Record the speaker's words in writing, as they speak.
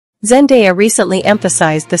Zendaya recently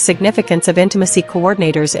emphasized the significance of intimacy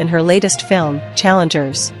coordinators in her latest film,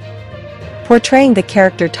 Challengers. Portraying the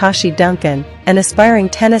character Tashi Duncan, an aspiring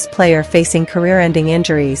tennis player facing career-ending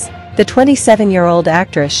injuries, the 27-year-old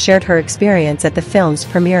actress shared her experience at the film's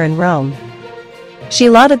premiere in Rome. She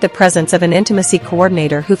lauded the presence of an intimacy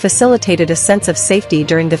coordinator who facilitated a sense of safety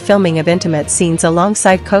during the filming of intimate scenes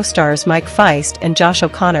alongside co-stars Mike Faist and Josh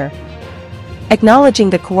O'Connor.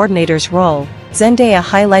 Acknowledging the coordinator's role, Zendaya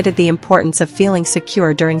highlighted the importance of feeling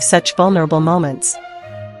secure during such vulnerable moments.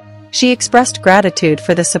 She expressed gratitude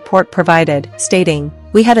for the support provided, stating,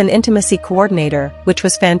 "We had an intimacy coordinator, which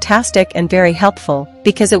was fantastic and very helpful,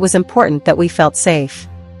 because it was important that we felt safe."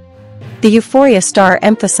 The Euphoria star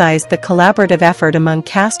emphasized the collaborative effort among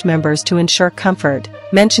cast members to ensure comfort,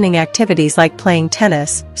 mentioning activities like playing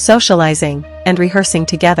tennis, socializing, and rehearsing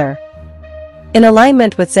together. In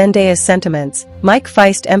alignment with Zendaya's sentiments, Mike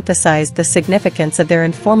Faist emphasized the significance of their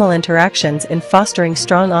informal interactions in fostering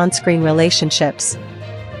strong on-screen relationships.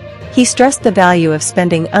 He stressed the value of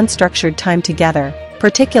spending unstructured time together,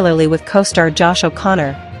 particularly with co-star Josh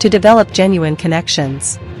O'Connor, to develop genuine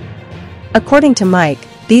connections. According to Mike,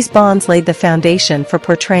 these bonds laid the foundation for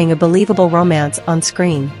portraying a believable romance on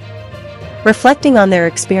screen. Reflecting on their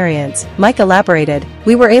experience, Mike elaborated,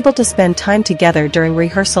 "We were able to spend time together during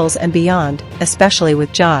rehearsals and beyond, especially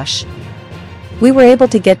with Josh. We were able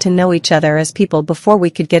to get to know each other as people before we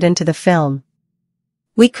could get into the film.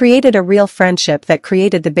 We created a real friendship that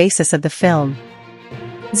created the basis of the film."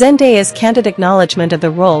 Zendaya's candid acknowledgement of the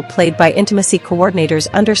role played by intimacy coordinators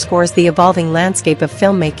underscores the evolving landscape of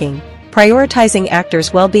filmmaking, prioritizing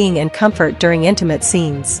actors' well-being and comfort during intimate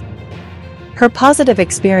scenes. Her positive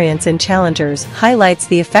experience in Challengers highlights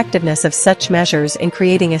the effectiveness of such measures in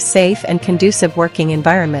creating a safe and conducive working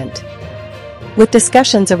environment. With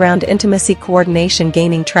discussions around intimacy coordination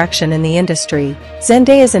gaining traction in the industry,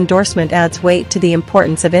 Zendaya's endorsement adds weight to the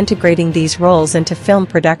importance of integrating these roles into film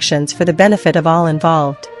productions for the benefit of all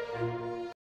involved.